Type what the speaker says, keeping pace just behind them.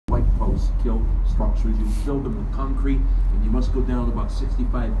kill structures. You fill them with concrete, and you must go down about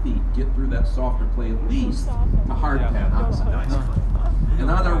 65 feet, get through that softer clay at least to hardpan oxidized clay. And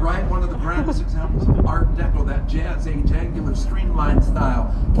on our right, one of the grandest examples of Art Deco, that jazz age angular streamlined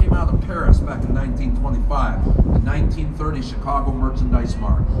style, came out of Paris back in 1925. The 1930 Chicago Merchandise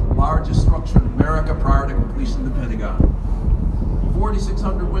Mart, largest structure in America prior to completion of the Pentagon.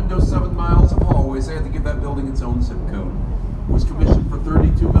 4,600 windows, 7 miles of hallways. They had to give that building its own zip code. It was commissioned for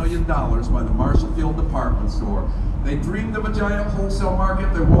 $32 million by the Marshall Field Department Store. They dreamed of a giant wholesale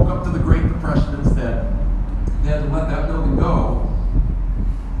market. They woke up to the Great Depression instead. They had to let that building go.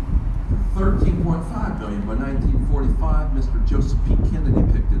 $13.5 million by 1945. Mr. Joseph P. Kennedy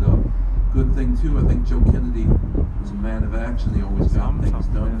picked it up. Good thing too, I think Joe Kennedy was a man of action. He always got things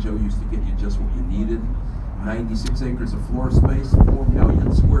done. Joe used to get you just what you needed. 96 acres of floor space, 4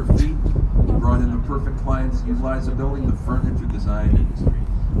 million square feet. He brought in the perfect clients to utilize the building, the furniture design industry.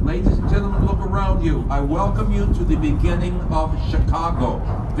 Ladies and gentlemen, look around you. I welcome you to the beginning of Chicago.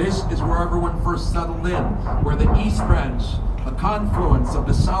 This is where everyone first settled in, where the East Branch, the confluence of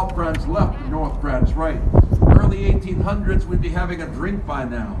the South Branch left, the North Branch right. Early 1800s, we'd be having a drink by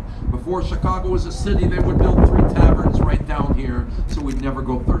now. Before Chicago was a city, they would build 3 taverns right down here, so we'd never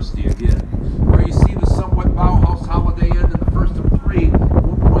go thirsty again. Where you see the somewhat Bauhaus Holiday Inn and the first of 3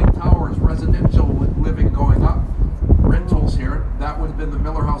 Wood Point Towers, residential living going up. Rentals here, that would have been the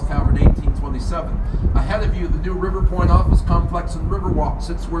Miller House Tavern, 1827. Ahead of you, the new River Point office complex in Riverwalk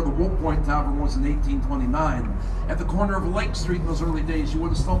sits where the Wood Point Tavern was in 1829. At the corner of Lake Street in those early days, you would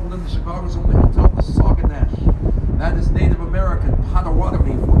have stumbled into Chicago's only hotel, the Sauganash. That is Native American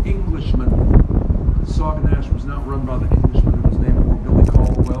Potawatomi for Englishmen. Sauganash was not run by the Englishmen, it was named for Billy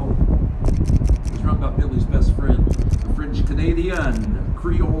Caldwell. It was run by Billy's best friend, the French Canadian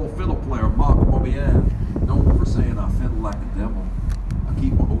Creole fiddle player Marc Bobian, known for saying, I fiddle like a devil. I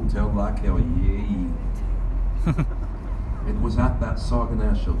keep a hotel like hell, yeah. It was at that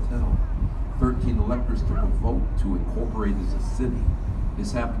Sauganash Hotel 13 electors took a vote to incorporate as a city.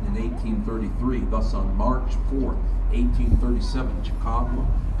 This happened in 1833. Thus, on March 4th, 1837, Chicago,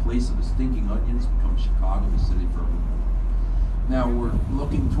 place of the stinking onions, becomes Chicago, the city forevermore. Now we're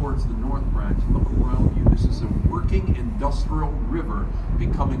looking towards the North Branch. Look around you. This is a working industrial river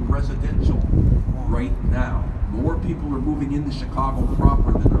becoming residential right now. More people are moving into Chicago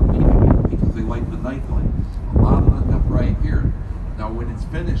proper than are leaving it because they like the nightlife. A lot of them end up right here. Now when it's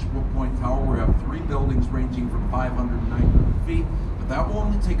finished, Wood Point Tower will have 3 buildings ranging from 500 to 900 feet, but that will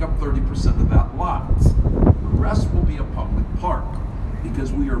only take up 30% of that lot. The rest will be a public park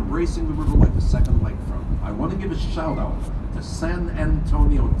because we are embracing the river like a second lakefront. I want to give a shout out to San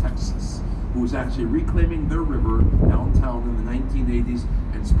Antonio, Texas, who is actually reclaiming their river downtown in the 1980s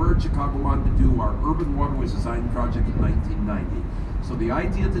and spurred Chicago on to do our Urban Waterways Design Project in 1990. So the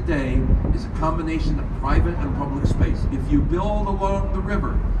idea today is a combination of private and public space. If you build along the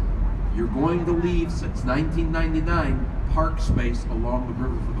river, you're going to leave, since 1999, park space along the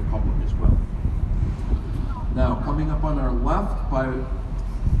river for the public as well. Now, coming up on our left, by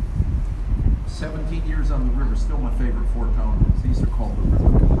 17 years on the river, still my favorite 4 towns. These are called the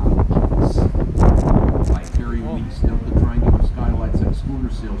River Cottages by Harry Weeks. Note the triangular skylights and schooner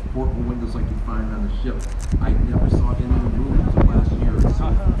sails, portable windows like you find on a ship. I never saw any of the movie until last year.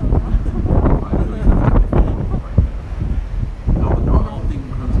 Now the nautical thing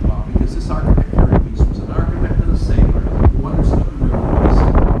comes about because this architect, Harry Weeks, was an architect and a sailor who understood the river and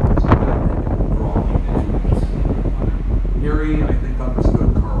Harry, I think,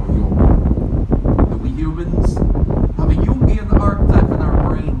 understood Carl Jung. That we humans have a Jungian archetype in our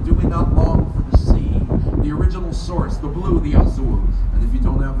brain. Do we not long for the sea, the original source, the blue, the azul? And if you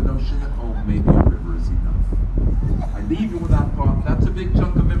don't have an ocean at home, maybe a river is enough. I leave you with that thought. That's a big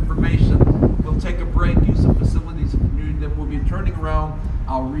chunk of information. We'll take a break, use some facilities of community, then we'll be turning around.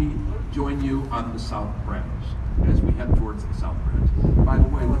 I'll rejoin you on the South Branch as we head towards the South Branch. By the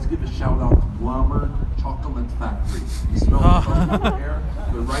way, let's give a shout out to Blommer Chocolate Factory. You smell the chocolate here?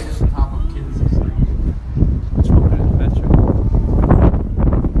 They're right at the top of Kinsey Street. Chocolate adventure.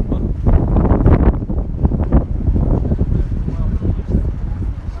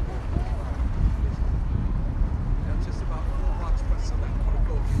 That's just about 4 blocks west of that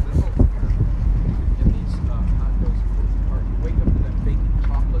Cocoa. In these condos, you wake up to that baking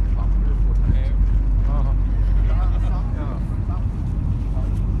chocolate about 3 or 4 times.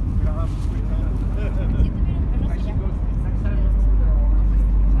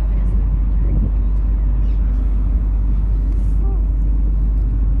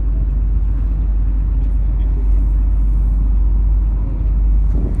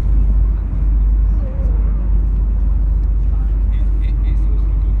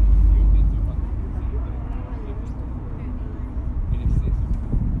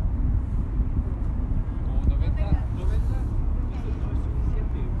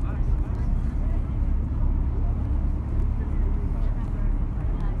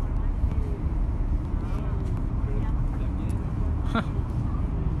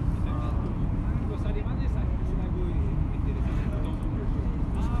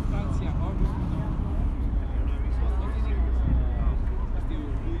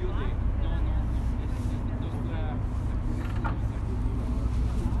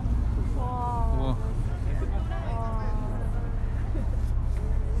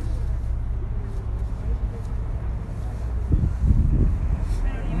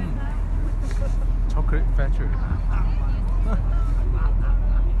 Fetcher.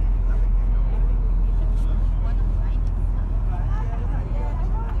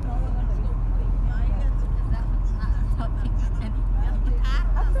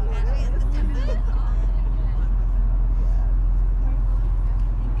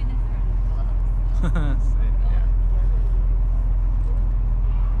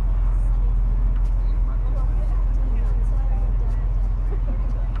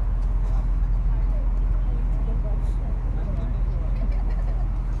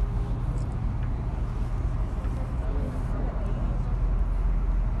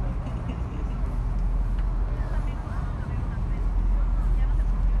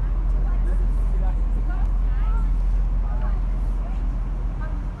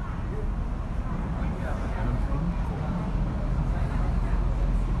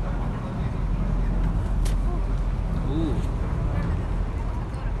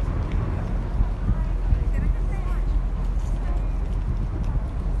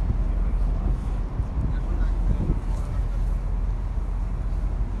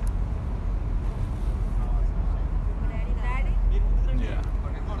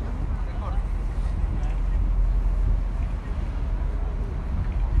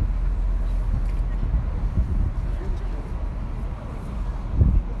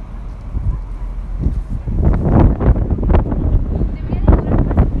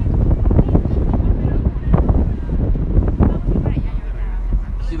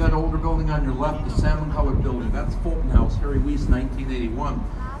 On your left, the salmon-colored building, that's Fulton House, Harry Weiss, 1981.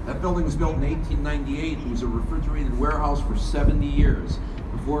 That building was built in 1898. It was a refrigerated warehouse for 70 years.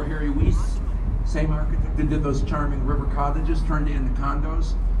 Before Harry Weiss, same architect that did those charming river cottages, turned it into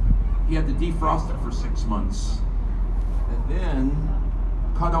condos. He had to defrost it for 6 months. And then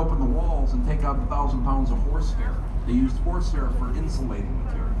cut open the walls and take out 1,000 pounds of horsehair. They used horsehair for insulating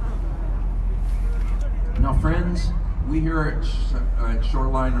material. Now, friends, we here at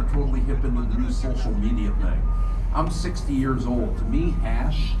Shoreline are totally hip into the new social media thing. I'm 60 years old. To me,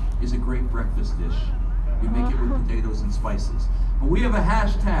 hash is a great breakfast dish. We make it with potatoes and spices. But we have a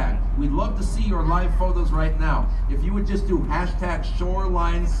hashtag. We'd love to see your live photos right now. If you would just do hashtag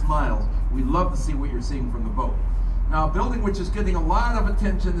Shoreline Smiles, we'd love to see what you're seeing from the boat. Now, a building which is getting a lot of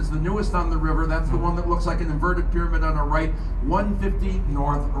attention is the newest on the river. That's the one that looks like an inverted pyramid on our right, 150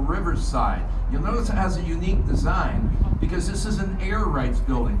 North Riverside. You'll notice it has a unique design because this is an air rights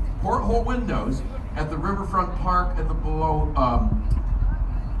building. Porthole windows at the Riverfront Park at the below.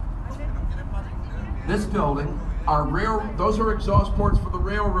 This building are those are exhaust ports for the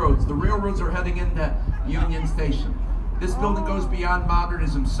railroads. The railroads are heading into Union Station. This building goes beyond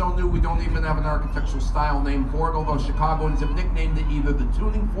modernism, so new we don't even have an architectural style name for it, although Chicagoans have nicknamed it either the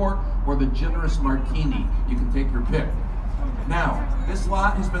Tuning Fork or the Generous Martini. You can take your pick. Now, this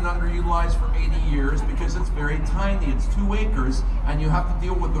lot has been underutilized for 80 years because it's very tiny. It's 2 acres, and you have to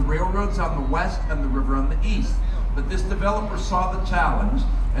deal with the railroads on the west and the river on the east. But this developer saw the challenge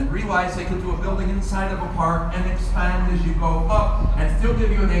and realized they could do a building inside of a park and expand as you go up and still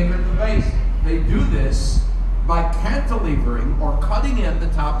give you an acre at the base. They do this by cantilevering or cutting in the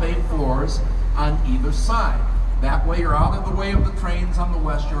top 8 floors on either side. That way you're out of the way of the trains on the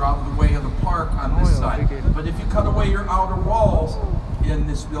west, you're out of the way of the park on this side. But if you cut away your outer walls in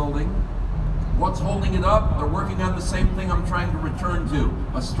this building, what's holding it up? They're working on the same thing I'm trying to return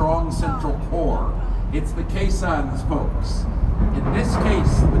to, a strong central core. It's the caissons, folks. In this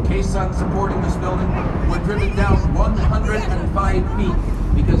case, the caissons supporting this building were driven down 105 feet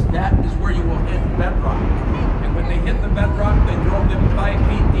because that is where you will hit bedrock. And when they hit the bedrock, they drove them 5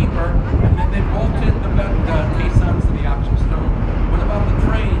 feet deeper, and then they bolted the caissons to the option stone. What about the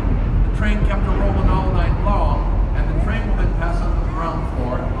train? The train kept it rolling all night long, and the train will then pass on to the ground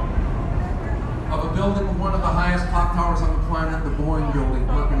floor of a building with one of the highest clock towers on the planet, the Boeing building,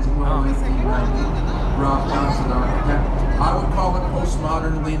 Perkins and Will 1990. Rob Johnson, architect. I would call it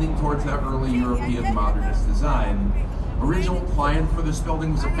postmodern, leaning towards that early European modernist design. Original client for this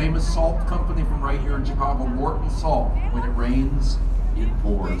building was a famous salt company from right here in Chicago, Morton Salt. When it rains, it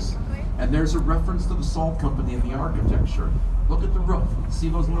pours. And there's a reference to the salt company in the architecture. Look at the roof. See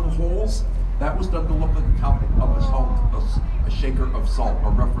those little holes? That was done to look like the top of a shaker of salt, a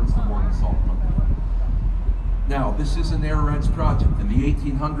reference to Morton Salt Company. Now, this is an air rights project. In the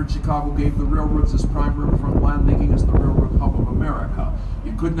 1800s, Chicago gave the railroads this prime riverfront land, making us the railroad hub of America.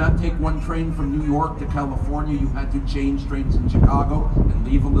 You could not take one train from New York to California. You had to change trains in Chicago and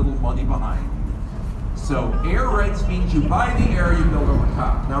leave a little money behind. So air rights means you buy the air, you build over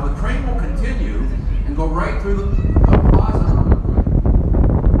top. Now the train will continue and go right through the plaza on the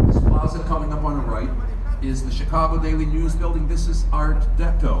right. This plaza coming up on the right is the Chicago Daily News building. This is Art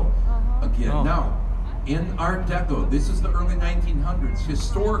Deco again. Now, in Art Deco. This is the early 1900s.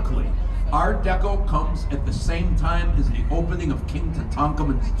 Historically, Art Deco comes at the same time as the opening of King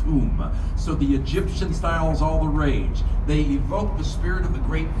Tutankhamun's tomb. So the Egyptian style is all the rage. They evoke the spirit of the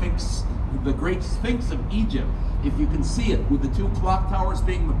great Sphinx of Egypt. If you can see it, with the two clock towers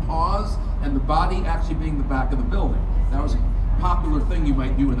being the paws and the body actually being the back of the building. That was a popular thing you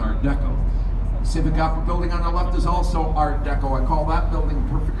might do in Art Deco. The Civic Opera building on the left is also Art Deco. I call that building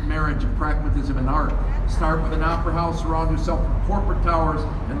a perfect marriage of pragmatism and art. Start with an opera house, surround yourself with corporate towers,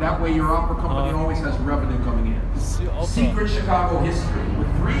 and that way your opera company always has revenue coming in. Secret Chicago history.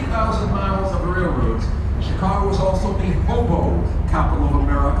 With 3,000 miles of railroads, Chicago was also the hobo capital of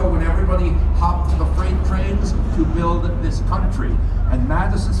America when everybody hopped to the freight trains to build this country. And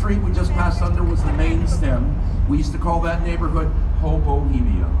Madison Street we just passed under was the main stem. We used to call that neighborhood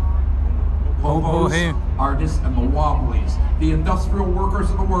Hobohemia. Hobos, artists, and the Wobblies, the industrial workers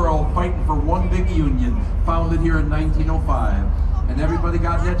of the world fighting for one big union, founded here in 1905. And everybody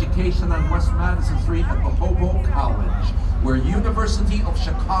got an education on West Madison Street at the Hobo College, where University of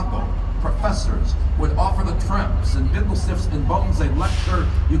Chicago professors would offer the tramps and fiddlesticks and bums a lecture.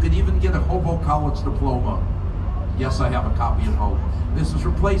 You could even get a Hobo College diploma. Yes, I have a copy at home. This was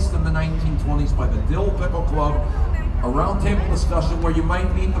replaced in the 1920s by the Dill Pickle Club, a roundtable discussion where you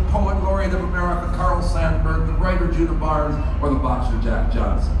might meet the poet laureate of America, Carl Sandburg, the writer Judah Barnes, or the boxer Jack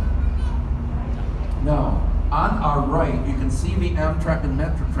Johnson. Now, on our right, you can see the Amtrak and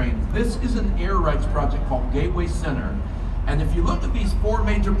Metro trains. This is an air rights project called Gateway Center. And if you look at these four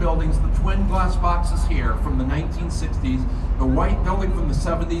major buildings, the twin glass boxes here from the 1960s, the white building from the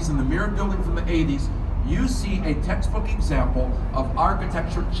 70s, and the mirrored building from the 80s, you see a textbook example of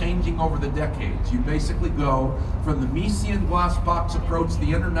architecture changing over the decades. You basically go from the Miesian glass box approach,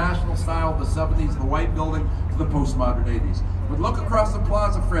 the international style of the 70s, the white building, to the postmodern 80s. But look across the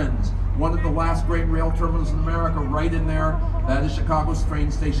plaza, friends. One of the last great rail terminals in America, right in there, that is Chicago's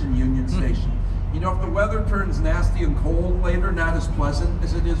train station, Union Station. You know, if the weather turns nasty and cold later, not as pleasant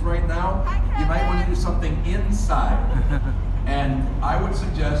as it is right now, you might want to do something inside. And I would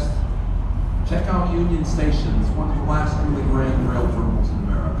suggest check out Union Station. It's one of the last really grand rail terminals in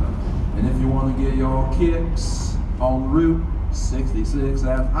America. And if you want to get your kicks on Route 66,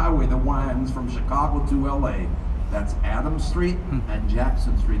 that highway that winds from Chicago to LA, that's Adams Street and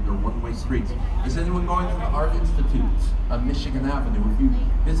Jackson Street. They're one-way streets. Is anyone going to the Art Institute on Michigan Avenue? If you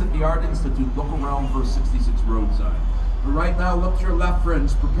visit the Art Institute, look around for a 66 roadside. But right now, look to your left,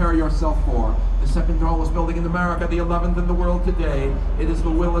 friends. Prepare yourself for the second tallest building in America, the 11th in the world today. It is the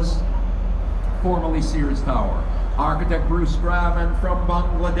Willis, formerly Sears Tower. Architect Bruce Graven from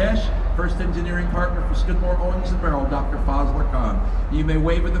Bangladesh, first engineering partner for Skidmore, Owings & Merrill, Dr. Fazlur Khan. You may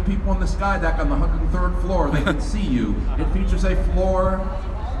wave at the people on the sky deck on the 103rd floor. They can see you. It features a floor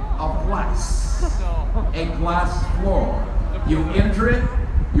of glass. A glass floor. You enter it,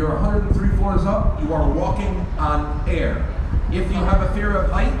 you're 103 floors up, you are walking on air. If you have a fear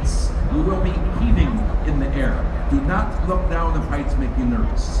of heights, you will be heaving in the air. Do not look down if heights make you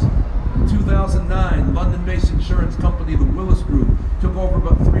nervous. In 2009, London-based insurance company, the Willis Group, took over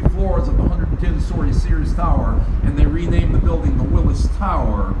about 3 floors of the 110-story Sears Tower, and they renamed the building the Willis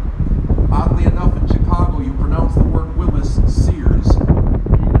Tower. Oddly enough, in Chicago, you pronounce the word Willis Sears.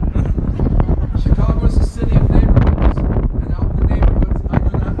 Chicago is a city of neighborhoods, and out in the neighborhoods, I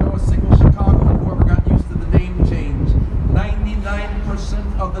do not know a single Chicagoan who ever got used to the name change.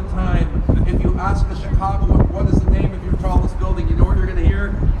 99% of the time, if you ask a Chicagoan what is the name of your tallest building, you know what you're going to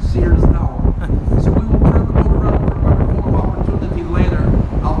hear? Sears Tower. So we will turn the boat around for a better photo opportunity later.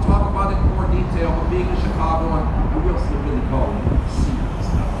 I'll talk about it in more detail, but being a Chicagoan, I will simply call it Sears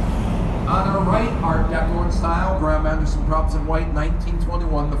Tower. On our right, Art Deco in style, Graham Anderson props in white,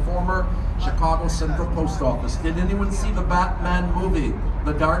 1921, the former Chicago Central Post Office. Did anyone see the Batman movie,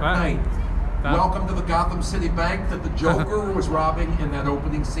 The Dark Knight? Welcome to the Gotham City Bank that the Joker was robbing in that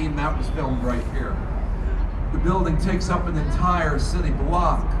opening scene. That was filmed right here. The building takes up an entire city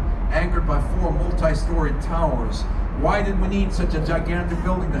block, anchored by 4 multi-storied towers. Why did we need such a gigantic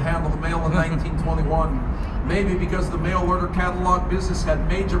building to handle the mail in 1921? Maybe because the mail order catalog business had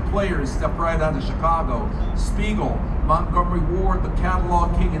major players step right out of Chicago. Spiegel, Montgomery Ward, the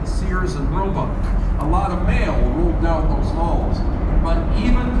catalog king, and Sears and Roebuck. A lot of mail rolled down those halls. But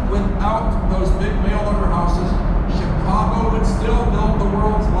even without those big mail order houses, Chicago would still build the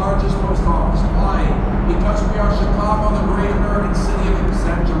world's largest post office. Why? Because we are Chicago, the great American city of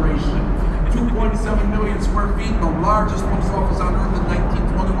exaggeration. 2.7 million square feet, the largest post office on earth in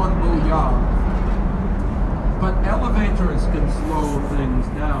 1921. Booyah. But elevators can slow things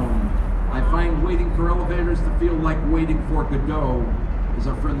down. I find waiting for elevators to feel like waiting for Godot. As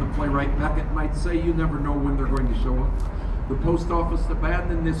our friend the playwright Beckett might say, you never know when they're going to show up. The post office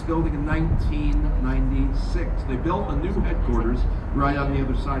abandoned this building in 1996. They built a new headquarters right on the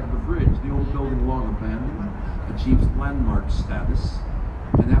other side of the bridge. The old building, long abandoned, achieves landmark status.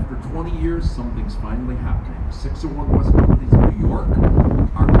 And after 20 years, something's finally happening. 601 West Companies in New York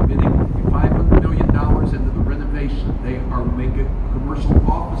are committing $500 million into the renovation. They are making commercial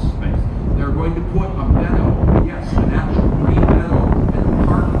office space. They're going to put a meadow, yes, an actual green meadow, and a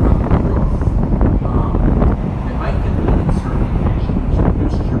park around the roof. They might get the LEED certification, which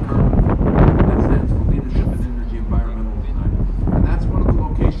reduces your carbon footprint. That stands for Leadership in Energy Environmental Design. And that's one of the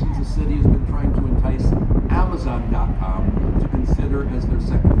locations the city has been trying to entice Amazon.com to consider as their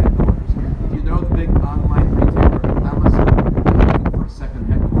second headquarters. Do you know the big online retailer Amazon is looking for a second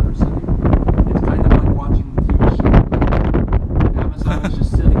headquarters city? It's kind of like watching the TV show. Amazon is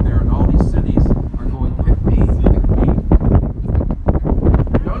just sitting there, and all these cities are going, pick me, pick me.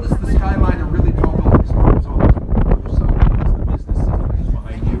 Notice the skyline of really tall buildings moves on the other side because the business center is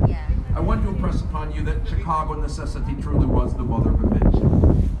behind you. I want to impress upon you that Chicago necessity truly was the mother of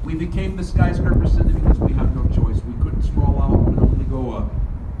invention. We became the skyscraper city because we had no choice. We couldn't sprawl out and only go up.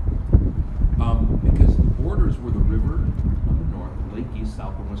 Because the borders were the river on the north, the lake east,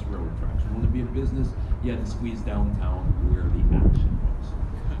 south, and west railroad tracks. You want to be in business, you had to squeeze downtown where the action was.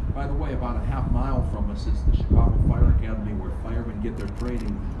 By the way, about a half mile from us is the Chicago Fire Academy, where firemen get their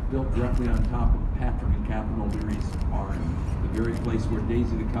training, built directly on top of Patrick and Captain O'Leary's barn, the very place where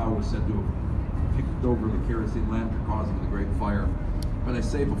Daisy the cow was said to have kicked over the kerosene lantern causing the Great Fire. But I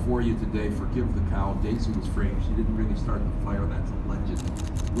say before you today, forgive the cow. Daisy was framed. She didn't really start the fire. That's a legend.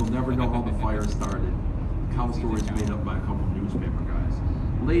 We'll never know how the fire started. The cow story's made up by a couple of newspaper guys.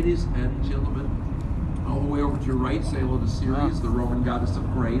 Ladies and gentlemen, all the way over to your right, say hello to Ceres, the Roman goddess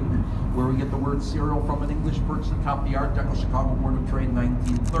of grain, where we get the word cereal from, an English perched atop the Art Deco Chicago Board of Trade in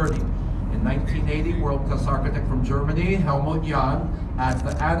 1930. In 1980, world-class architect from Germany, Helmut Jahn, adds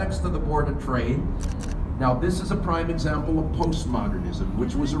the annex to the Board of Trade. Now, this is a prime example of postmodernism,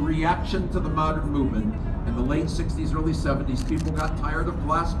 which was a reaction to the modern movement. In the late 60s, early 70s, people got tired of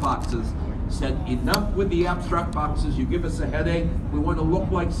glass boxes, said, enough with the abstract boxes, you give us a headache, we want to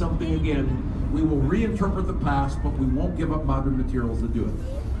look like something again. We will reinterpret the past, but we won't give up modern materials to do it.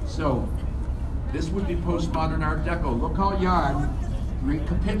 So, this would be postmodern Art Deco. Look how Jahn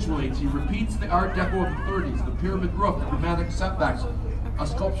recapitulates. He repeats the Art Deco of the 30s, the pyramid roof, the dramatic setbacks, a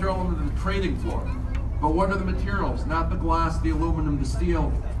sculptural element of the trading floor. But what are the materials? Not the glass, the aluminum, the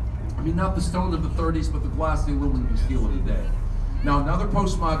steel. I mean, not the stone of the 30s, but the glass, the aluminum, the steel of the day. Now, another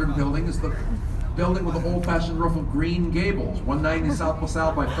postmodern building is the building with the old-fashioned roof of Green Gables, 190 South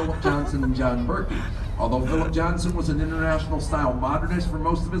LaSalle by Philip Johnson and John Berkey. Although Philip Johnson was an international style modernist for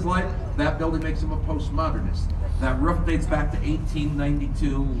most of his life, that building makes him a postmodernist. That roof dates back to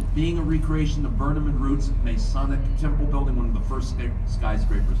 1892, being a recreation of Burnham and Root's Masonic Temple building, one of the first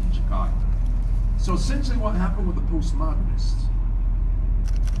skyscrapers in Chicago. So essentially what happened with the postmodernists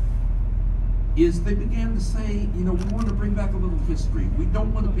is they began to say, you know, we want to bring back a little history. We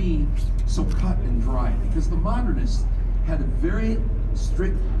don't want to be so cut and dry, because the modernists had a very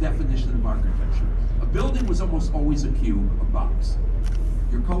strict definition of architecture. A building was almost always a cube, a box.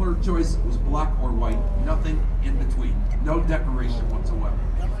 Your color of choice was black or white, nothing in between, no decoration whatsoever.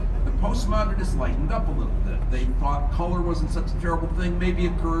 The postmodernists lightened up a little bit. They thought color wasn't such a terrible thing, maybe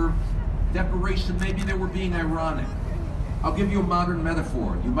a curve, decoration, maybe they were being ironic. I'll give you a modern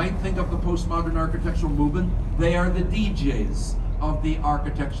metaphor. You might think of the postmodern architectural movement. They are the DJs of the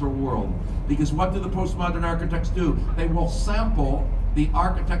architectural world. Because what do the postmodern architects do? They will sample the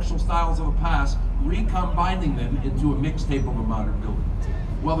architectural styles of the past, recombining them into a mixtape of a modern building.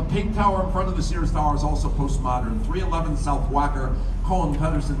 Well, the Pink Tower in front of the Sears Tower is also postmodern. 311 South Wacker, Cohen,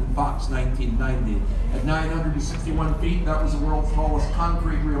 Pedersen, and Fox, 1990. At 961 feet, that was the world's tallest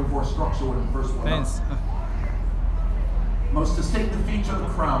concrete reinforced structure when it first went up. Most distinctive feature of the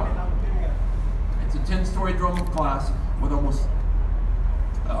crown. It's a 10-story dome of glass with almost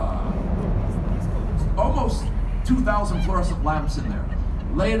 2,000 fluorescent lamps in there.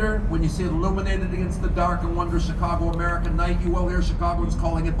 Later, when you see it illuminated against the dark and wondrous Chicago American night, you will hear Chicagoans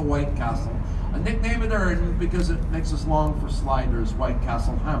calling it the White Castle. A nickname it earned because it makes us long for sliders, White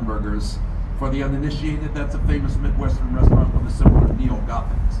Castle hamburgers. For the uninitiated, that's a famous Midwestern restaurant with a similar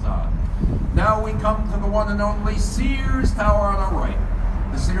neo-Gothic style. Now we come to the one and only Sears Tower on our right.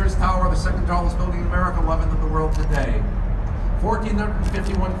 The Sears Tower, the second tallest building in America, 11th in the world today.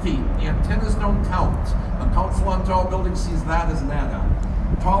 1,451 feet. The antennas don't count. A council on tall building sees that as an add-on.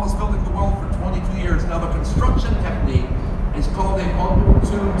 Tallest building in the world for 22 years. Now the construction technique is called a bundle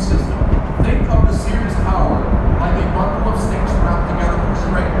tube system. Think of the Sears Tower like a bundle of sticks wrapped together from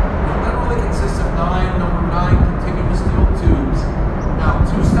string. It literally consists of 9 contiguous steel tubes. Now,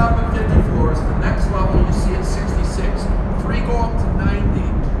 2 stop at 50 floors. The next level you see at 66. 3 go up to 90.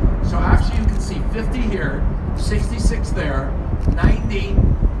 So actually you can see 50 here, 66 there, 90,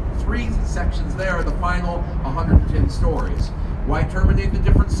 3 sections there, the final 110 stories. Why terminate the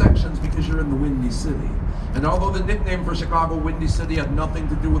different sections? Because you're in the Windy City. And although the nickname for Chicago, Windy City, had nothing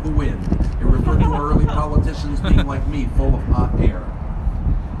to do with the wind, it referred to our early politicians being like me, full of hot air.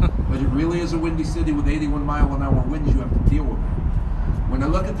 But it really is a windy city with 81-mile-an-hour winds you have to deal with. When I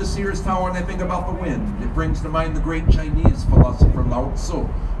look at the Sears Tower and I think about the wind, it brings to mind the great Chinese philosopher Lao Tzu,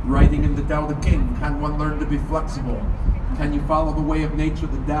 writing in the Tao Te Ching, can one learn to be flexible? Can you follow the way of nature,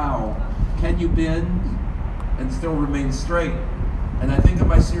 the Tao? Can you bend and still remain straight? And I think of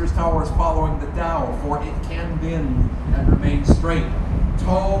my Sears Tower as following the Tao, for it can bend and remain straight.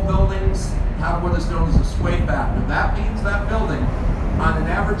 Tall buildings have what is known as a sway factor. That means that building, on an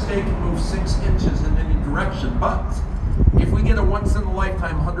average day, can move 6 inches in any direction. But if we get a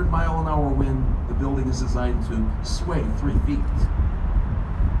once-in-a-lifetime 100-mile-an-hour wind, the building is designed to sway 3 feet.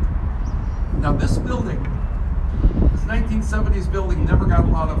 Now this building, this 1970s building, never got a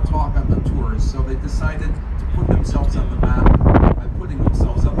lot of talk on the tours, so they decided to put themselves on the map by putting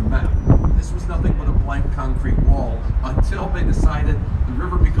themselves on the map. This was nothing but a blank concrete wall until they decided the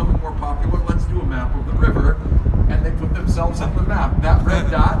river becoming more popular, let's do a map of the river, and they put themselves on the map. That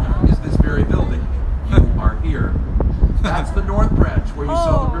red dot is this very building. You are here. That's the North Branch where you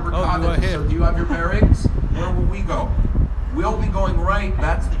saw the river cottages. So do you have your bearings? Where will we go? We'll be going right.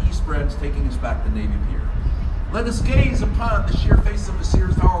 That's the East Branch taking us back to Navy Pier. Let us gaze upon the sheer face of the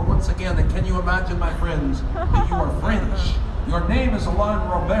Sears Tower once again. And can you imagine, my friends, that you are French? Your name is Alain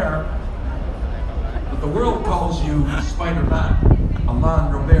Robert, but the world calls you Spider-Man.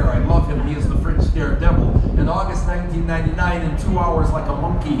 Alain Robert, I love him. He is the French daredevil. In August 1999, in 2 hours like a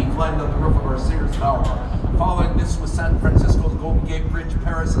monkey, he climbed on the roof of our Sears Tower. Following this was San Francisco's Golden Gate Bridge,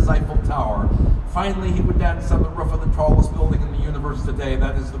 Paris's Eiffel Tower. Finally, he would dance on the roof of the tallest building in the universe today.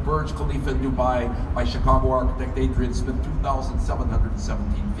 That is the Burj Khalifa in Dubai by Chicago architect Adrian Smith,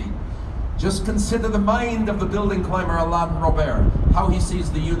 2,717 feet. Just consider the mind of the building climber Alain Robert, how he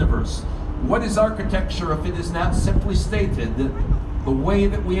sees the universe. What is architecture if it is not simply stated the way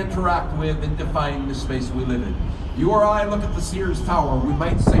that we interact with and define the space we live in? You or I look at the Sears Tower, we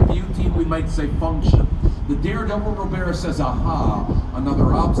might say beauty, we might say function. The daredevil Robert says, aha,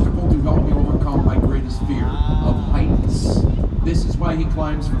 another obstacle to help me overcome my greatest fear of heights. This is why he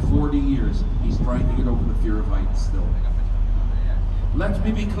climbs for 40 years. He's trying to get over the fear of heights still. Let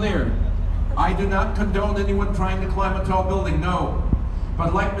me be clear. I do not condone anyone trying to climb a tall building, no.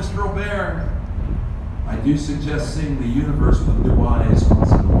 But like Mr. Robert, I do suggest seeing the universe with new eyes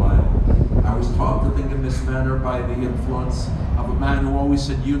once in a while. I was taught to think in this manner by the influence of a man who always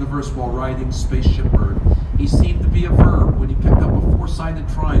said universe while riding Spaceship Bird. He seemed to be a verb when he picked up a 4-sided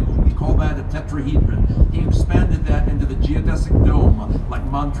triangle. We call that a tetrahedron. He expanded that into the geodesic dome, like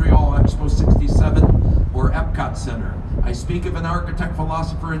Montreal Expo 67 or Epcot Center. I speak of an architect,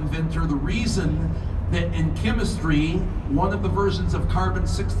 philosopher, inventor. The reason that in chemistry, one of the versions of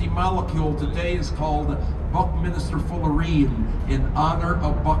carbon-60 molecule today is called Buckminster Fullerene, in honor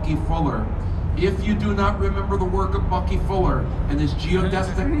of Bucky Fuller. If you do not remember the work of Bucky Fuller and his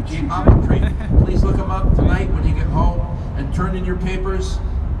geodesic geometry, please look him up tonight when you get home and turn in your papers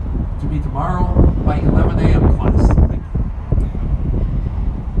to me tomorrow by 11 a.m. class.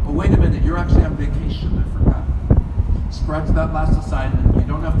 But wait a minute, you're actually on vacation, I forgot. Scratch that last assignment. You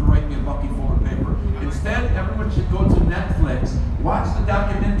don't have to write me a Bucky Fuller paper. Instead, everyone should go to Netflix, watch the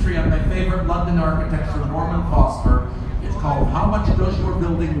documentary on my favorite London architect, Sir Norman Foster. It's called How Much Does Your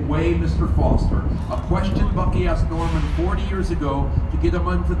Building Weigh, Mr. Foster? A question Bucky asked Norman 40 years ago to get him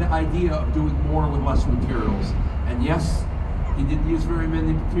onto the idea of doing more with less materials. And yes, he didn't use very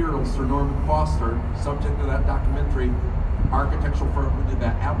many materials. Sir Norman Foster, subject to that documentary, architectural firm who did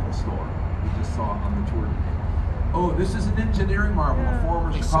that Apple store we just saw on the tour today. Oh, this is an engineering marvel, a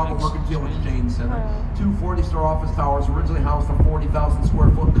former Chicago Mercantile Exchange Center. 2 40-story office towers originally housed a 40,000 square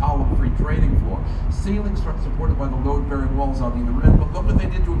foot column-free trading floor. Ceilings supported by the load-bearing walls on either end, but look what they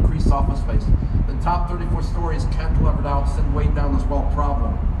did to increase office space. The top 34 stories cantilevered out, send weight down as well.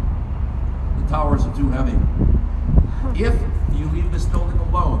 Problem. The towers are too heavy. If you leave this building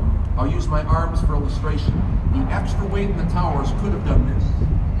alone, I'll use my arms for illustration. The extra weight in the towers could have done this.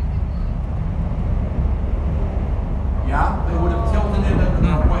 Yeah, they would have tilted in under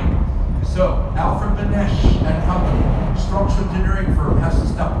their weight. So, Alfred Benesch and Company, structural engineering firm, has to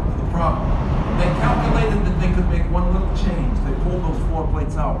step up to the problem. They calculated that they could make one little change. They pulled those floor plates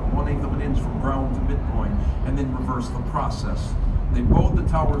points out 1/8 of an inch from ground to midpoint, and then reverse the process. They bowed the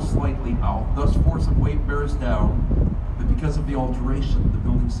tower slightly out, thus force of weight bears down, but because of the alteration, the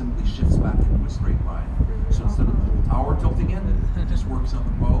building simply shifts back into a straight line. So instead of the whole tower tilting in, it just works on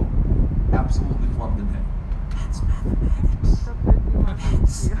the bow. Absolutely plumbed in. That's mathematics.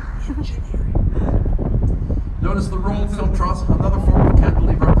 That's engineering. Notice the rolled steel truss, another form of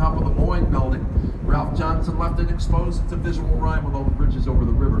cantilever on top of the Moyne building. Ralph Johnson left it exposed. It's a visual rhyme with all the bridges over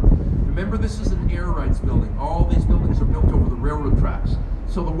the river. Remember, this is an air rights building. All these buildings are built over the railroad tracks.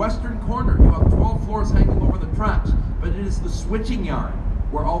 So the western corner, you have 12 floors hanging over the tracks, but it is the switching yard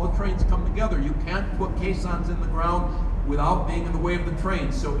where all the trains come together. You can't put caissons in the ground without being in the way of the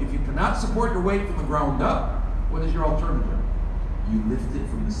train. So if you cannot support your weight from the ground up, what is your alternative? You lift it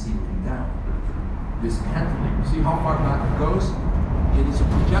from the ceiling down. This cantilever, see how far back it goes? It is a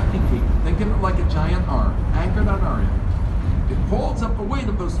projecting beam. Think of it like a giant arm, anchored on our end. It holds up the weight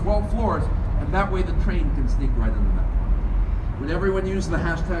of those 12 floors, and that way the train can sneak right into that corner. Would everyone use the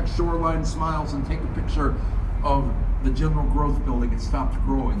hashtag Shoreline Smiles and take a picture of the General Growth building? It stopped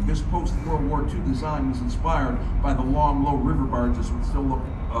growing. This post-World War II design was inspired by the long, low river barges which still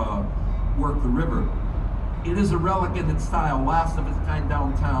work the river. It is a relic in its style, last of its kind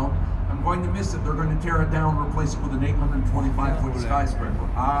downtown. I'm going to miss it. They're going to tear it down and replace it with an 825-foot skyscraper.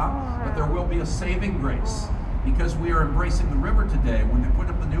 But there will be a saving grace. Because we are embracing the river today, when they put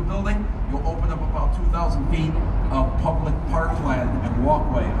up the new building, you'll open up about 2,000 feet of public parkland and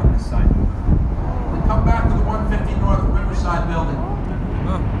walkway on this side. Then come back to the 150 North Riverside building.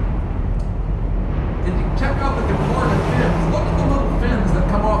 And you check out the component fins. Look at the little fins that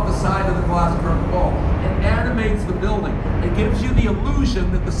come off the side of the glass curtain wall. It animates the building. It gives you the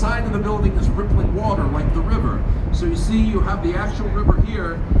illusion that the side of the building is rippling water like the river. So you see, you have the actual river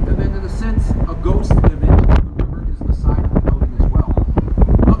here, and then in a sense, a ghost image of the river is the side of the building as well.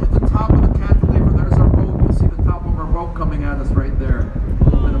 Look at the top of the cantilever. There's our boat. You'll see the top of our boat coming at us right there. A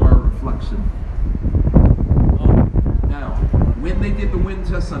little bit of our reflection. Now, when they did the wind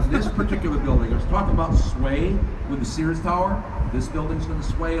tests on this particular building, I was talking about sway with the Sears Tower. This building's going to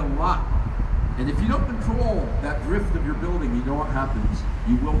sway a lot. And if you don't control that drift of your building, you know what happens.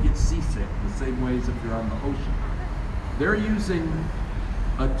 You will get seasick the same way as if you're on the ocean. They're using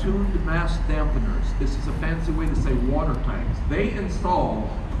attuned mass dampeners. This is a fancy way to say water tanks. They installed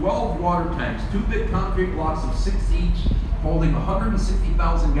 12 water tanks, 2 big concrete blocks of 6 each, holding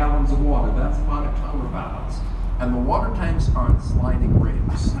 160,000 gallons of water. That's a lot of counterbalance. And the water tanks are on sliding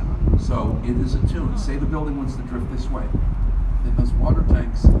rails. So it is attuned. Say the building wants to drift this way. Then those water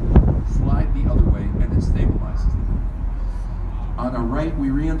tanks slide the other way and it stabilizes the building. On our right,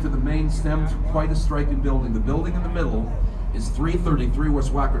 we re-enter the main stem to quite a striking building. The building in the middle is 333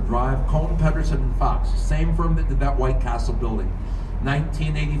 West Wacker Drive, Cohn, Pedersen, and Fox. Same firm that did that White Castle building.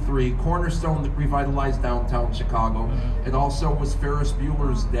 1983, cornerstone that revitalized downtown Chicago. It also was Ferris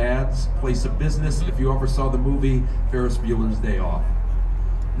Bueller's dad's place of business, if you ever saw the movie Ferris Bueller's Day Off.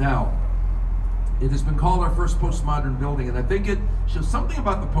 Now, it has been called our first postmodern building, and I think it shows something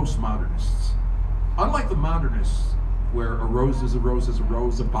about the postmodernists. Unlike the modernists, where a rose is a rose is a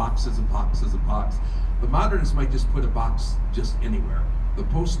rose, a box is a box is a box, the modernists might just put a box just anywhere. The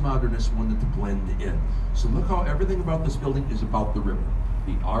postmodernists wanted to blend in. So look how everything about this building is about the river.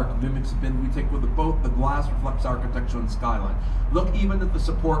 The arc mimics the bend we take with the boat. The glass reflects architecture and skyline. Look even at the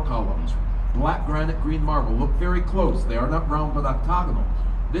support columns. Black granite, green marble. Look very close. They are not round but octagonal.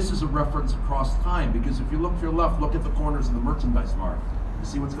 This is a reference across time, because if you look to your left, look at the corners of the merchandise mart. You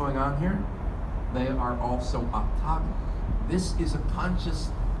see what's going on here? They are also octagonal. This is a conscious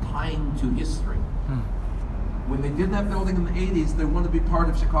tying to history. When they did that building in the 80s, they wanted to be part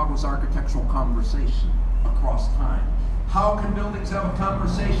of Chicago's architectural conversation across time. How can buildings have a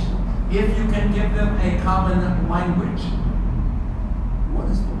conversation? If you can give them a common language. What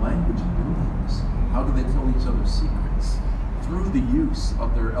is the language of buildings? How do they tell each other secrets? Through the use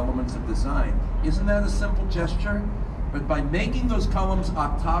of their elements of design. Isn't that a simple gesture? But by making those columns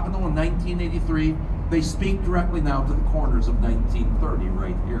octagonal in 1983, they speak directly now to the corners of 1930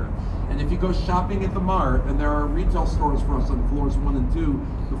 right here. And if you go shopping at the Mart, and there are retail stores for us on floors 1 and 2,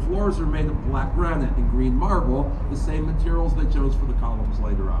 the floors are made of black granite and green marble, the same materials they chose for the columns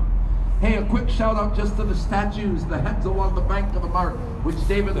later on. Hey, a quick shout out just to the statues, the heads along the bank of the Mart, which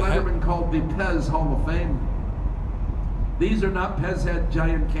David Letterman called the Pez Hall of Fame. These are not Pez head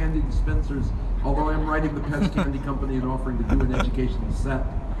giant candy dispensers, although I'm writing the Pez Candy Company and offering to do an educational set.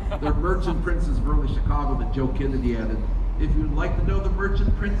 They're merchant princes of early Chicago that Joe Kennedy added. If you'd like to know the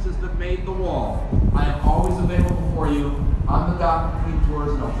merchant princes that made the wall, I am always available for you on the dock between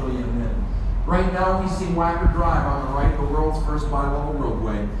tours, and I'll fill you in. Right now we see Wacker Drive on the right, the world's first bi-level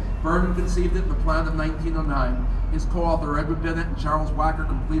roadway. Burnham conceived it in the plan in 1909. His co-author Edward Bennett and Charles Wacker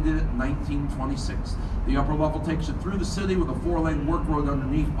completed it in 1926. The upper level takes you through the city with a 4-lane work road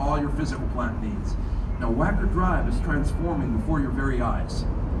underneath all your physical plant needs. Now Wacker Drive is transforming before your very eyes.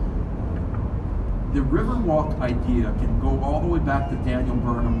 The Riverwalk idea can go all the way back to Daniel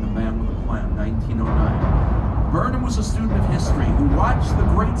Burnham, the man with the plan, 1909. Burnham was a student of history who watched the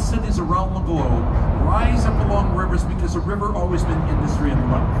great cities around the globe rise up along rivers because a river always meant industry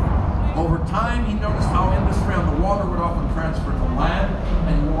and wealth. Over time, he noticed how industry on the water would often transfer to land,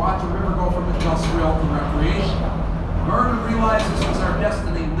 and he would watch a river go from industrial to recreation. Burnham realized this was our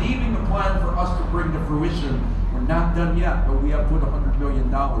destiny, leaving the plan for us to bring to fruition. We're not done yet, but we have put $100 million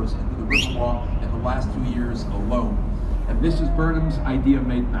into the Riverwalk in the last 2 years alone. And this is Burnham's idea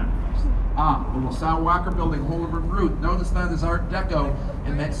made manifest. The LaSalle Wacker building, Hollywood Route. Notice that is Art Deco,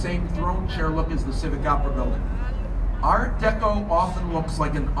 and that same throne chair look is the Civic Opera building. Art Deco often looks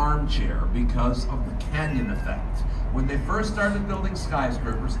like an armchair because of the canyon effect. When they first started building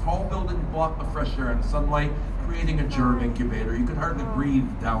skyscrapers, tall buildings blocked the fresh air and sunlight, creating a germ incubator. You could hardly breathe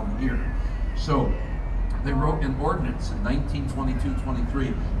down here. So they wrote an ordinance in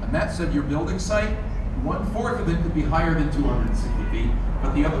 1922-23, and that said your building site, 1/4 of it could be higher than 260 feet,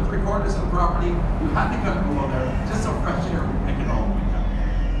 but the other 3/4 of the property, you had to cut it below there, just so fresh air would make it all the way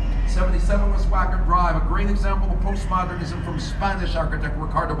down. 77 West Wacker Drive, a great example of postmodernism from Spanish architect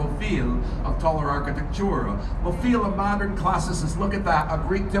Ricardo Bofill of Taller Arquitectura. Bofill, a modern classicist, look at that, a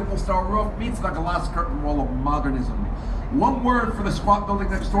Greek temple-style roof meets the glass curtain wall of modernism. One word for the squat building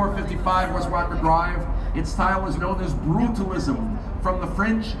next door, 55 West Wacker Drive. Its style is known as brutalism, from the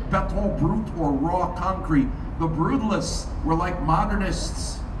French béton brut or raw concrete. The brutalists were like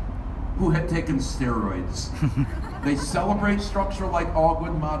modernists who had taken steroids. They celebrate structure like all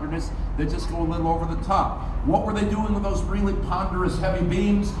good modernists. They just go a little over the top. What were they doing with those really ponderous heavy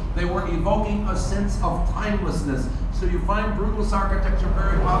beams? They were evoking a sense of timelessness. So you find brutalist architecture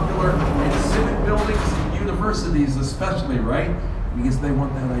very popular in civic buildings and universities especially, right? Because they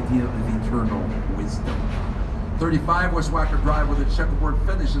want that idea of eternal wisdom. 35 West Wacker Drive with its checkerboard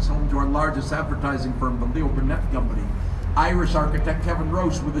finish is home to our largest advertising firm, the Leo Burnett Company. Irish architect Kevin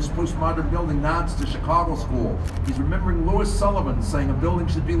Roche with his postmodern building nods to Chicago School. He's remembering Louis Sullivan saying a building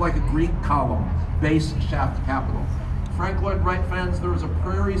should be like a Greek column, base, shaft, capital. Frank Lloyd Wright fans, there is a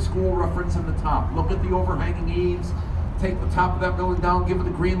Prairie School reference in the top. Look at the overhanging eaves. Take the top of that building down, give it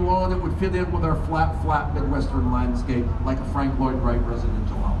a green lawn. It would fit in with our flat Midwestern landscape like a Frank Lloyd Wright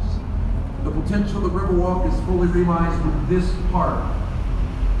residential house. The potential of the Riverwalk is fully realized with this park.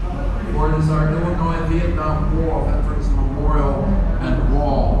 Or it is our Illinois-Vietnam War Veterans Memorial and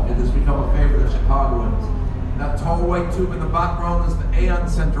Wall. It has become a favorite of Chicagoans. That tall white tube in the background is the Aon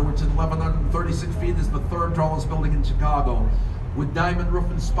Center, which at 1,136 feet is the 3rd tallest building in Chicago. With diamond roof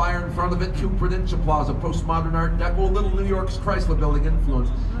and spire in front of it, 2 Prudential Plaza, postmodern Art Deco, little New York's Chrysler building influence.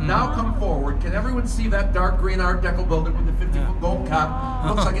 Now come forward. Can everyone see that dark green Art Deco building with the 50-foot gold cap?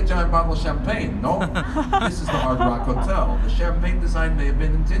 Looks like a giant bottle of champagne, no? This is the Hard Rock Hotel. The champagne design may have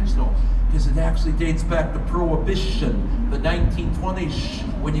been intentional because it actually dates back to Prohibition, the 1920s,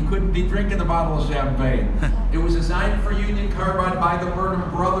 when you couldn't be drinking a bottle of champagne. It was designed for Union Carbide by the Burnham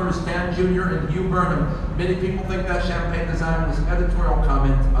brothers, Dan Jr. and Hugh Burnham. Many people think that champagne design was an editorial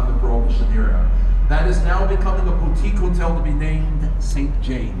comment on the Prohibition era. That is now becoming a boutique hotel to be named St.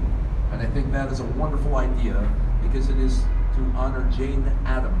 Jane. And I think that is a wonderful idea because it is to honor Jane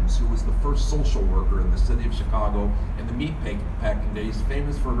Addams, who was the first social worker in the city of Chicago in the meatpacking days,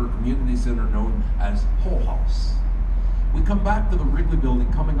 famous for her community center known as Hull House. We come back to the Wrigley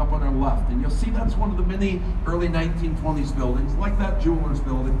building coming up on our left, and you'll see that's one of the many early 1920s buildings, like that jeweler's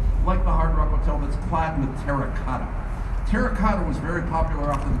building, like the Hard Rock Hotel that's clad with terracotta. Terracotta was very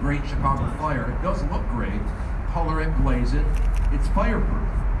popular after the Great Chicago Fire. It does look great. Color it, glaze it. It's fireproof.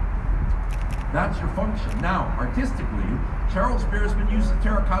 That's your function. Now, artistically, Charles Beersman uses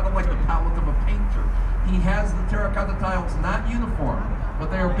terracotta like the palette of a painter. He has the terracotta tiles not uniform,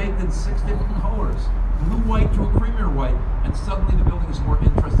 but they are baked in 6 different colors. Blue white to a creamier white, and suddenly the building is more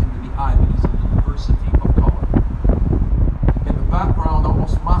interesting to the eye because of the diversity of color. In the background,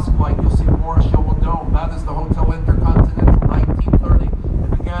 almost mosque-like, you'll see a Moorish oval dome. That is the Hotel Intercontinental, 1930.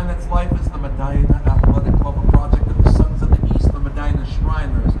 It began its life as the Medina Athletic Club, a project of the Sons of the East, the Medina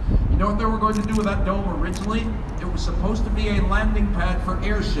Shriners. You know what they were going to do with that dome originally? It was supposed to be a landing pad for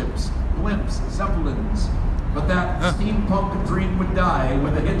airships, blimps, zeppelins. But that steampunk dream would die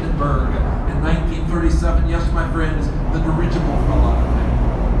with the Hindenburg in 1937. Yes, my friends, the dirigible fell out of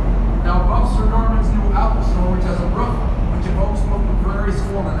it. Now, above Sir Norman's new Apple Store, which has a roof which evokes both the Prairie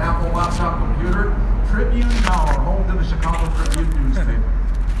School and an Apple laptop computer,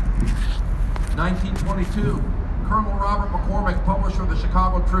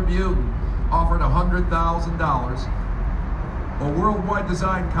 Chicago Tribune offered $100,000. A worldwide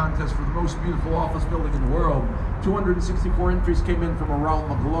design contest for the most beautiful office building in the world. 264 entries came in from around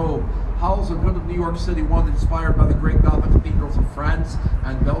the globe. Howells and Hood of New York City won, inspired by the great Gothic cathedrals of France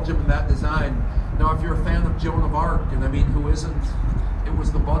and Belgium in that design. Now, if you're a fan of Joan of Arc, and I mean, who isn't? It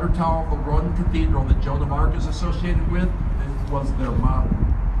was the butter tower of the Rouen Cathedral that Joan of Arc is associated with. It was their model.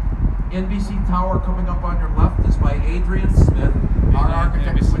 NBC Tower coming up on your left is by Adrian Smith. Our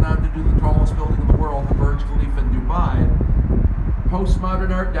architect went on to do the tallest building in the world, the Burj Khalifa in Dubai.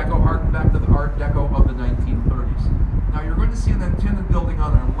 Postmodern Art Deco harkened back to the Art Deco of the 1930s. Now you're going to see an antenna building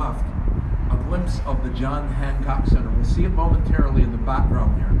on our left, a glimpse of the John Hancock Center. We'll see it momentarily in the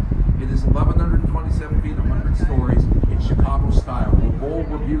background here. It is 1,127 feet, 100 stories, in Chicago style. We're bold,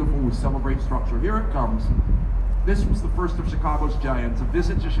 we're beautiful, we celebrate structure. Here it comes. This was the first of Chicago's giants. A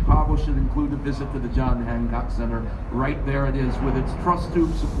visit to Chicago should include a visit to the John Hancock Center. Right there it is, with its truss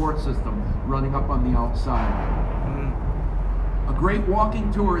tube support system running up on the outside. A great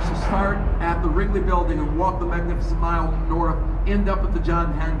walking tour is to start at the Wrigley Building and walk the Magnificent Mile north, end up at the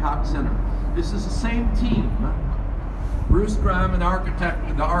John Hancock Center. This is the same team. Bruce Graham, the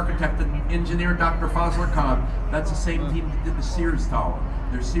architect and engineer, Dr. Fazler Khan, that's the same team that did the Sears Tower.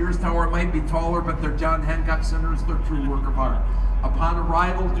 Their Sears Tower might be taller, but their John Hancock Center is their true work of art. Upon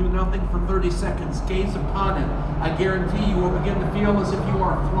arrival, do nothing for 30 seconds. Gaze upon it. I guarantee you will begin to feel as if you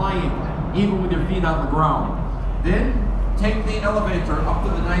are flying, even with your feet on the ground. Then, take the elevator up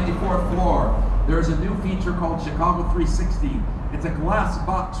to the 94th floor. There's a new feature called Chicago 360. It's a glass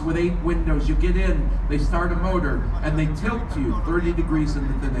box with 8 windows. You get in, they start a motor, and they tilt you 30 degrees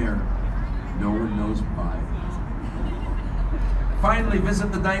into thin air. No one knows why. Finally,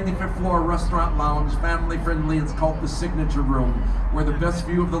 visit the 95th floor restaurant lounge, family friendly. It's called the Signature Room, where the best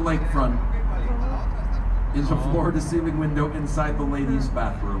view of the lakefront is a floor-to-ceiling window inside the ladies'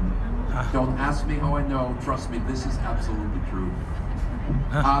 bathroom. Don't ask me how I know. Trust me, this is absolutely true.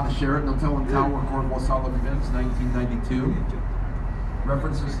 The Sheraton Hotel in Tower, Cornwall Solid Events, 1992.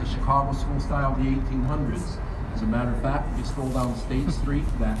 References the Chicago school style of the 1800s. As a matter of fact, if you stroll down State Street,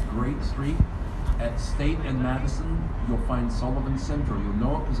 that great street, at State and Madison, you'll find Sullivan Central. You'll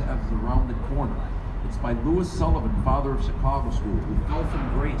know it as the rounded corner. It's by Louis Sullivan, father of Chicago School, who fell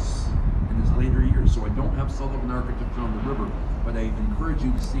from grace in his later years. So I don't have Sullivan Architecture on the river, but I encourage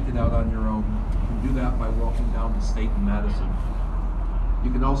you to seek it out on your own. You can do that by walking down to State and Madison.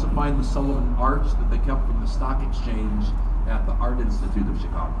 You can also find the Sullivan Arch that they kept from the Stock Exchange at the Art Institute of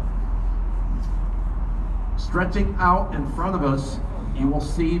Chicago. Stretching out in front of us, you will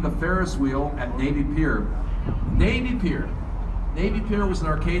see the Ferris wheel at Navy Pier. Navy Pier. Navy Pier was an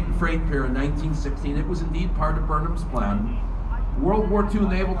arcade and freight pier in 1916. It was indeed part of Burnham's plan. World War II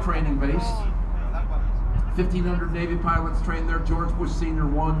naval training base. 1,500 Navy pilots trained there. George Bush Sr.,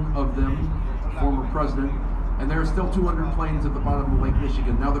 one of them, former president. And there are still 200 planes at the bottom of Lake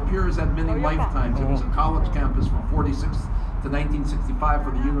Michigan. Now, the pier has had many lifetimes. It was a college campus from 46 to 1965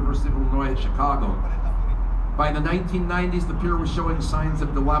 for the University of Illinois at Chicago. By the 1990s, the pier was showing signs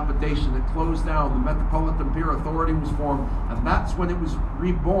of dilapidation. It closed down. The Metropolitan Pier Authority was formed, and that's when it was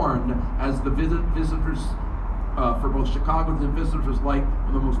reborn as the visitors, for both Chicagoans and visitors alike, one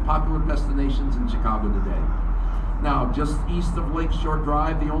of the most popular destinations in Chicago today. Now, just east of Lakeshore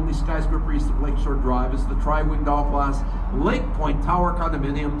Drive, the only skyscraper east of Lakeshore Drive is the tri-winged all-glass Lake Point Tower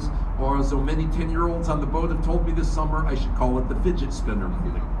condominiums, or as so many 10-year-olds on the boat have told me this summer, I should call it the fidget spinner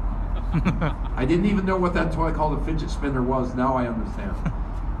building. I didn't even know what that toy called a fidget spinner was. Now I understand.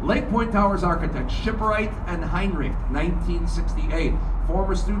 Lake Point Towers architects Shipwright and Heinrich, 1968,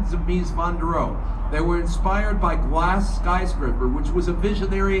 former students of Mies van der Rohe. They were inspired by Glass Skyscraper, which was a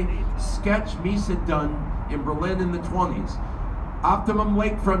visionary sketch Mies had done in Berlin in the 20s. Optimum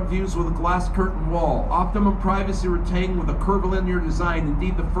lakefront views with a glass curtain wall. Optimum privacy retained with a curvilinear design,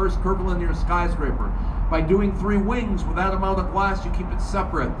 indeed the first curvilinear skyscraper. By doing 3 wings with that amount of glass, you keep it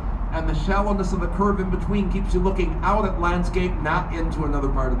separate. And the shallowness of the curve in between keeps you looking out at landscape, not into another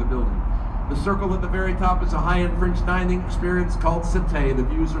part of the building. The circle at the very top is a high-end French dining experience called Cité. The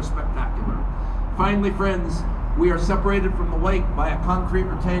views are spectacular. Finally, friends, we are separated from the lake by a concrete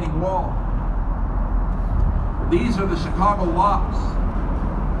retaining wall. These are the Chicago locks.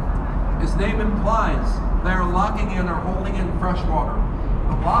 As name implies, they are locking in or holding in fresh water.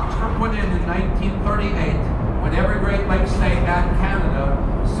 The locks were put in 1938 when every Great Lakes state and Canada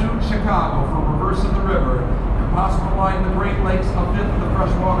sued Chicago for reversing the river and possibly the Great Lakes a fifth of the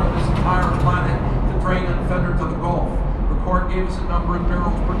fresh water of this entire planet to drain unfettered to the Gulf. The court gave us a number of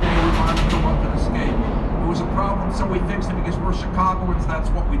barrels per day we wanted to let it escape. It was a problem, so we fixed it because we're Chicagoans, that's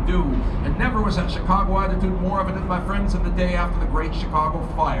what we do. And never was that Chicago attitude more evident, my friends, in the day after the Great Chicago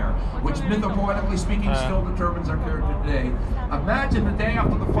Fire, which mythopoetically speaking still determines our character today. Imagine the day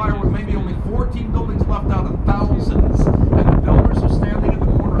after the fire with maybe only 14 buildings left out of thousands, and the builders are standing in the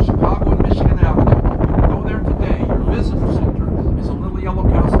corner of Chicago and Michigan Avenue. You can go there today. Your visitor center is a little yellow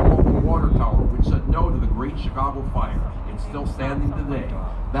castle open water tower, which said no to the Great Chicago Fire. It's still standing today.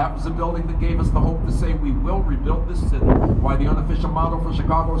 That was the building that gave us the hope to say we will rebuild this city. Why the unofficial motto for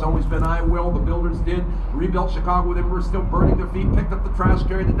Chicago has always been I will. The builders did, rebuilt Chicago. They were still burning their feet, picked up the trash,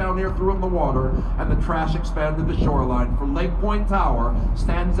 carried it down here, threw it in the water, and the trash expanded the shoreline. For Lake Point Tower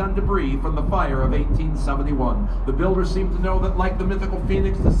stands on debris from the fire of 1871. The builders seemed to know that like the mythical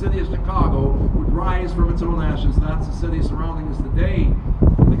phoenix, the city of Chicago would rise from its own ashes. That's the city surrounding us today.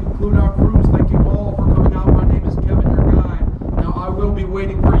 We conclude our cruise. Thank you all for coming out. My name is Kevin, your guide. Now I will be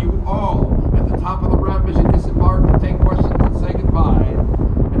waiting for you all at the top of the ramp as you disembark to take questions and say goodbye.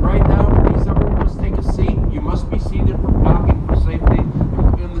 And right now, please, everyone must take a seat. You must be seated for docking for safety. And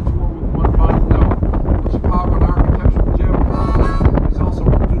we'll end the tour with one final note. The Chicago and Architectural Gym is also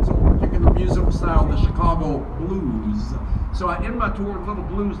home to its own particular musical style, the Chicago Blues. So I end my tour with little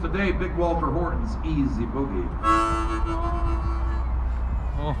blues today. Big Walter Horton's Easy Boogie.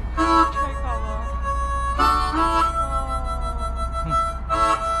 어.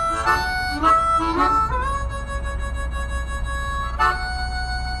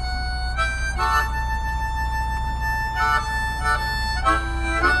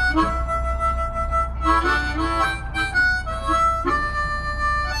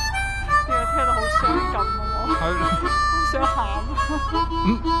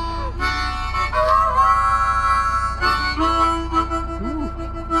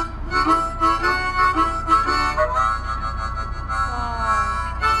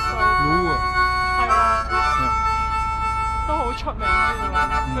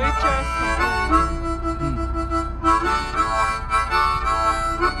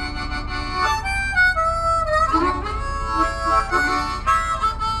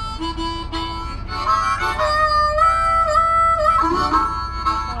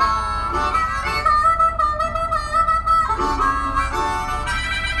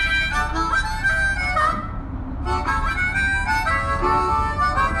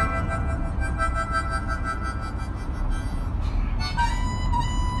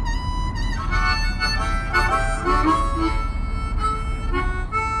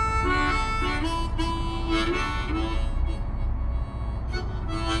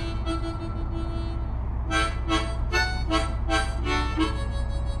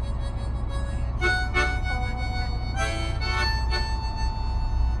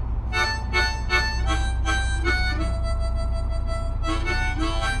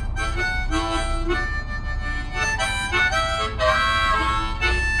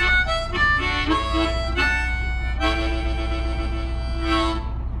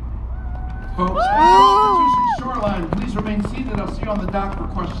 Folks, Constitution Shoreline, please remain seated. I'll see you on the dock for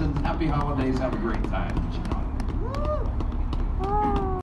questions. Happy holidays. Have a great time.